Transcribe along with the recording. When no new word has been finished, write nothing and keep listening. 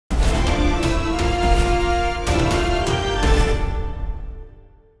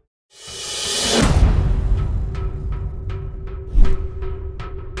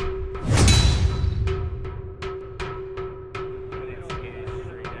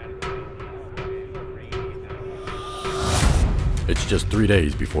It's just 3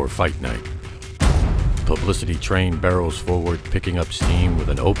 days before fight night. Publicity train barrels forward, picking up steam with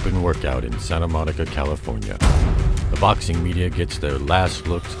an open workout in Santa Monica, California. The boxing media gets their last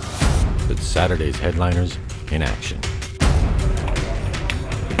looks at Saturday's headliners in action.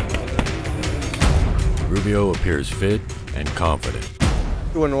 Rubio appears fit and confident.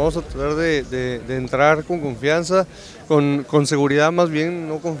 Bueno, vamos a tratar de entrar con confianza, con seguridad más bien,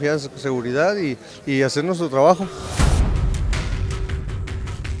 no confianza, con seguridad y hacer nuestro trabajo.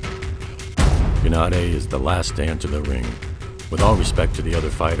 Gennady is the last to enter the ring. With all respect to the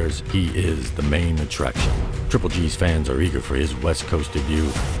other fighters, he is the main attraction. Triple G's fans are eager for his West Coast debut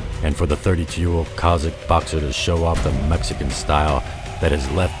and for the 32-year-old Kazakh boxer to show off the Mexican style that has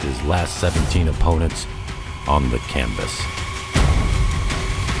left his last 17 opponents on the canvas.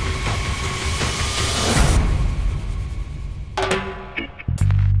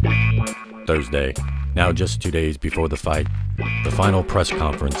 Thursday, now just 2 days before the fight, the final press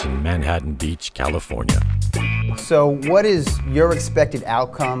conference in Manhattan Beach, California. So what is your expected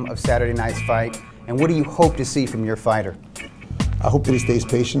outcome of Saturday night's fight, and what do you hope to see from your fighter? I hope that he stays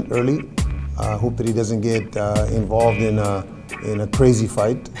patient early. I hope that he doesn't get involved in a crazy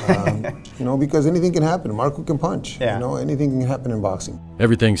fight, you know, because anything can happen. Marco can punch, yeah. You know, anything can happen in boxing.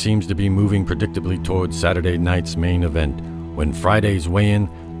 Everything seems to be moving predictably towards Saturday night's main event, when Friday's weigh-in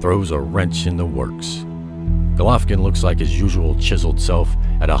throws a wrench in the works. Golovkin looks like his usual chiseled self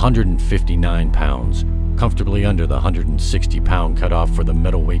at 159 pounds, comfortably under the 160-pound cutoff for the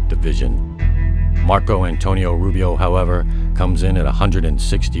middleweight division. Marco Antonio Rubio, however, comes in at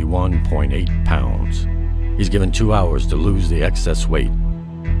 161.8 pounds. He's given 2 hours to lose the excess weight,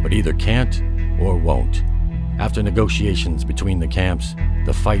 but either can't or won't. After negotiations between the camps,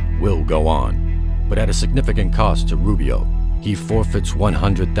 the fight will go on, but at a significant cost to Rubio. He forfeits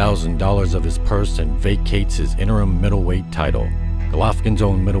 $100,000 of his purse and vacates his interim middleweight title. Golovkin's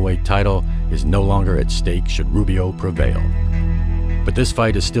own middleweight title is no longer at stake should Rubio prevail. But this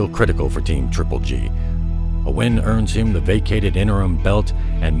fight is still critical for Team Triple G. A win earns him the vacated interim belt,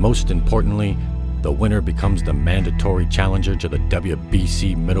 and most importantly, the winner becomes the mandatory challenger to the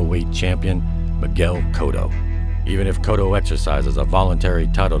WBC middleweight champion, Miguel Cotto. Even if Cotto exercises a voluntary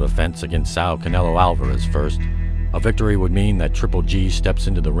title defense against Saul Canelo Alvarez first, a victory would mean that Triple G steps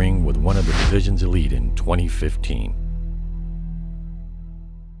into the ring with one of the division's elite in 2015.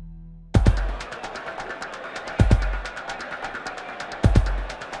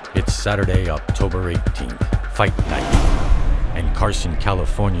 It's Saturday, October 18th, fight night, and Carson,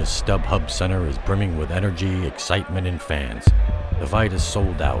 California's StubHub Center is brimming with energy, excitement, and fans. The fight is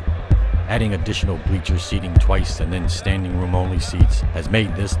sold out. Adding additional bleacher seating twice and then standing room only seats has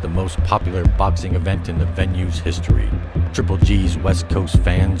made this the most popular boxing event in the venue's history. Triple G's West Coast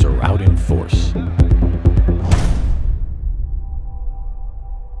fans are out in force.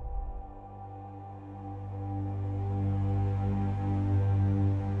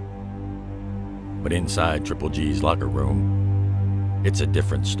 But inside Triple G's locker room, it's a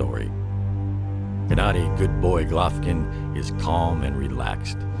different story. Gennady, good boy Golovkin, is calm and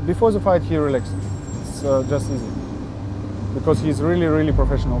relaxed. Before the fight, he relaxed. It's just easy. Because he's really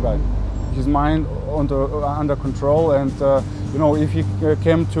professional guy. His mind under control, and you know, if he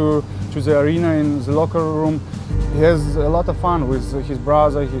came to the arena in the locker room, he has a lot of fun with his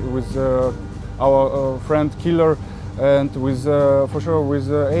brother, with our friend Killer, and with for sure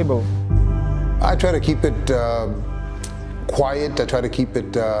with Abel. I try to keep it quiet. I try to keep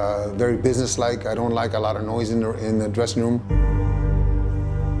it very businesslike. I don't like a lot of noise in the dressing room.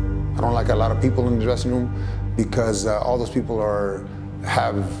 I don't like a lot of people in the dressing room because all those people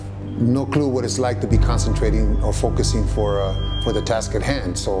have no clue what it's like to be concentrating or focusing for the task at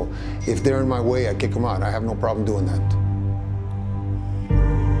hand. So if they're in my way, I kick them out. I have no problem doing that.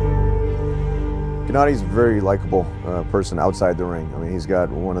 Gennady's a very likable person outside the ring. I mean, he's got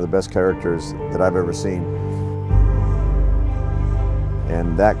one of the best characters that I've ever seen.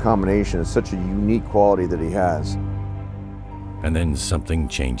 And that combination is such a unique quality that he has. And then something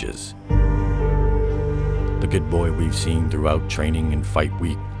changes. The good boy we've seen throughout training and fight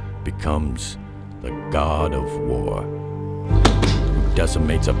week becomes the god of war, who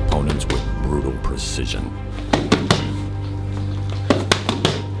decimates opponents with brutal precision.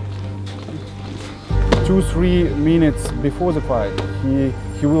 2-3 minutes before the fight,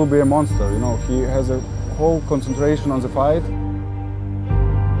 he will be a monster. You know, he has a whole concentration on the fight.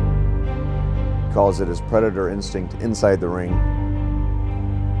 Calls it his predator instinct inside the ring.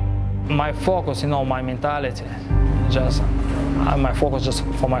 My focus, you know, my mentality, just my focus just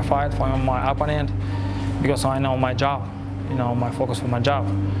for my fight, for my opponent, because I know my job, you know, my focus for my job.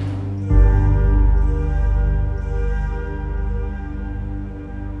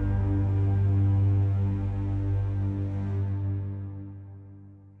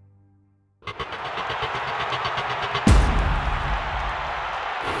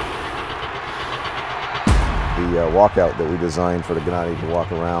 the walkout that we designed for the Gennady to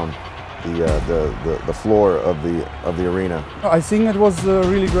walk around the floor of the arena. I think it was a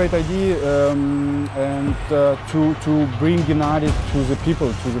really great idea, and to bring Gennady to the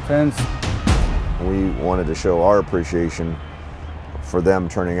people, to the fans. We wanted to show our appreciation for them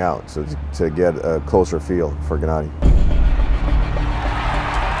turning out, so to get a closer feel for Gennady.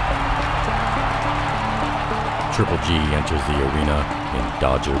 Triple G enters the arena in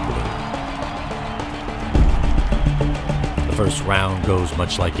Dodger blue. The first round goes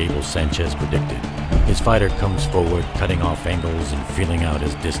much like Abel Sanchez predicted. His fighter comes forward, cutting off angles and feeling out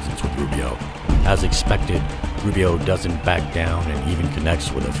his distance with Rubio. As expected, Rubio doesn't back down and even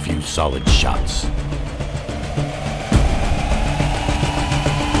connects with a few solid shots.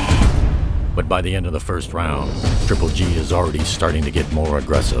 But by the end of the first round, Triple G is already starting to get more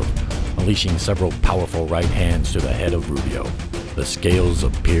aggressive, unleashing several powerful right hands to the head of Rubio. The scales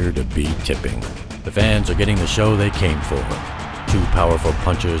appear to be tipping. The fans are getting the show they came for. Two powerful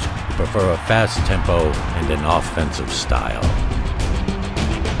punchers who prefer a fast tempo and an offensive style.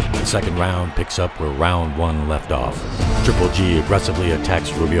 The second round picks up where round one left off. Triple G aggressively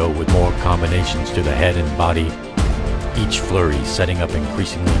attacks Rubio with more combinations to the head and body, each flurry setting up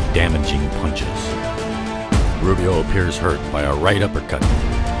increasingly damaging punches. Rubio appears hurt by a right uppercut.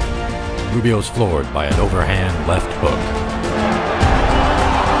 Rubio's floored by an overhand left hook.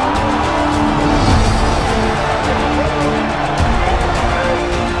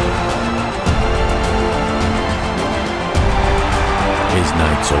 His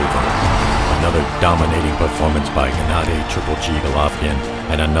night's over. Another dominating performance by Gennady Triple G Golovkin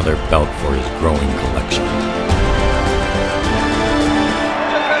and another belt for his growing collection.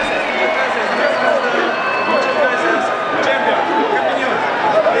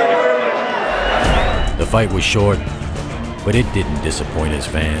 The fight was short, but it didn't disappoint his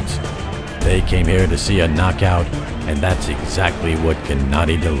fans. They came here to see a knockout, and that's exactly what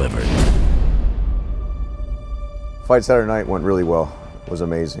Gennady delivered. Fight Saturday night went really well. It was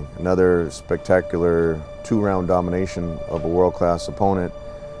amazing. Another spectacular two-round domination of a world-class opponent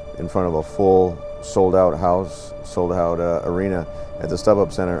in front of a full, sold-out house, sold-out arena at the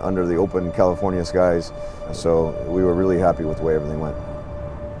StubHub Center under the open California skies. So we were really happy with the way everything went.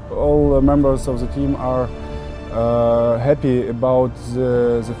 All members of the team are happy about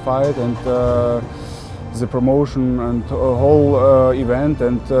the fight and the promotion and whole event,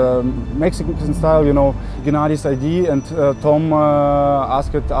 and Mexican style, you know, Gennady's idea, and Tom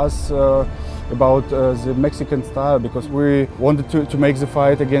asked us about the Mexican style because we wanted to make the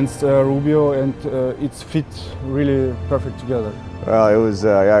fight against Rubio, and it's fit really perfect together. Well, it was.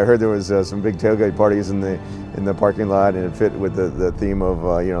 I heard there was some big tailgate parties in the parking lot, and it fit with the theme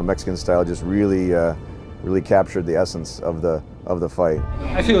of you know, Mexican style. Just really really captured the essence of the fight.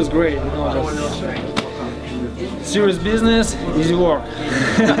 I feel it's great. You know, just serious business, easy work.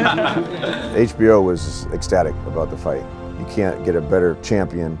 HBO was ecstatic about the fight. You can't get a better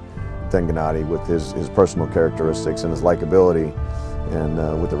champion than Gennady with his personal characteristics and his likability,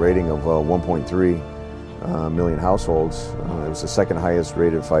 and with a rating of 1.3 million households. It was the second highest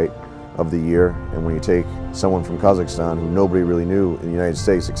rated fight of the year, and when you take someone from Kazakhstan who nobody really knew in the United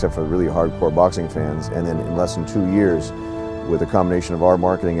States except for really hardcore boxing fans, and then in less than 2 years, with a combination of our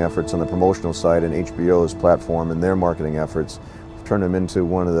marketing efforts on the promotional side and HBO's platform and their marketing efforts, we've turned him into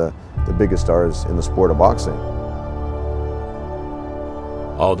one of the biggest stars in the sport of boxing.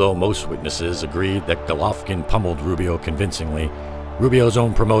 Although most witnesses agreed that Golovkin pummeled Rubio convincingly, Rubio's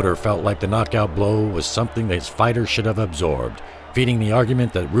own promoter felt like the knockout blow was something that his fighter should have absorbed, feeding the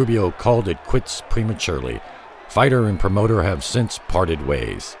argument that Rubio called it quits prematurely. Fighter and promoter have since parted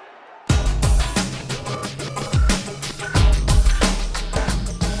ways.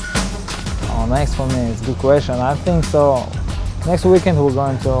 Next for me, it's a good question. I think so. Next weekend we're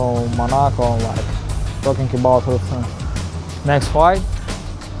going to Monaco, like talking about next fight.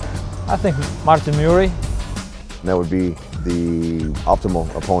 I think Martin Murray. That would be the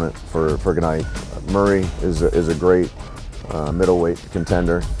optimal opponent for Gennady. Murray is a great middleweight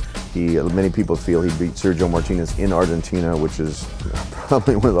contender. Many people feel he beat Sergio Martinez in Argentina, which is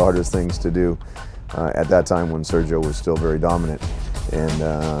probably one of the hardest things to do at that time when Sergio was still very dominant. And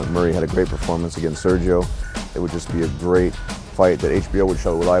Murray had a great performance against Sergio. It would just be a great fight that HBO would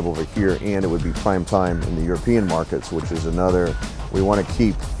show live over here, and it would be prime time in the European markets, which is another. We want to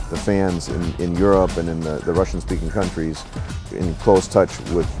keep the fans in Europe and in the Russian-speaking countries in close touch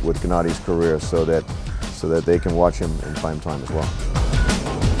with Gennady's career, so that they can watch him in prime time as well.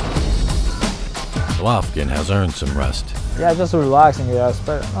 Golovkin has earned some rest. Yeah, just relaxing, yeah,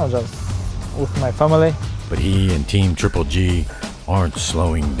 not just with my family. But he and Team Triple G aren't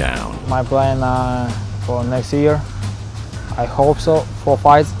slowing down. My plan for next year. I hope so, 4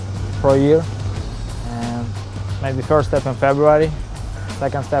 fights per year. And maybe first step in February,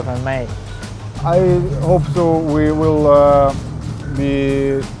 second step in May. I hope so. We will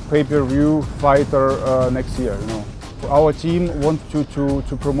be pay-per-view fighter next year. You know, our team wants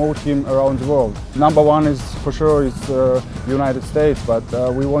to promote him around the world. Number one is for sure is United States, but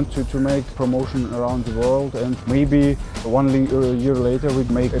we want to make promotion around the world, and maybe 1 year later we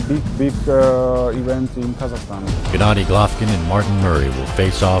make a big event in Kazakhstan. Gennady Golovkin and Martin Murray will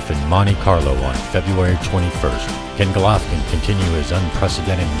face off in Monte Carlo on February 21st. Can Golovkin continue his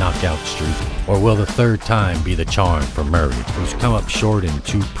unprecedented knockout streak, or will the third time be the charm for Murray, who's come up short in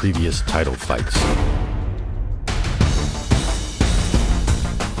 2 previous title fights?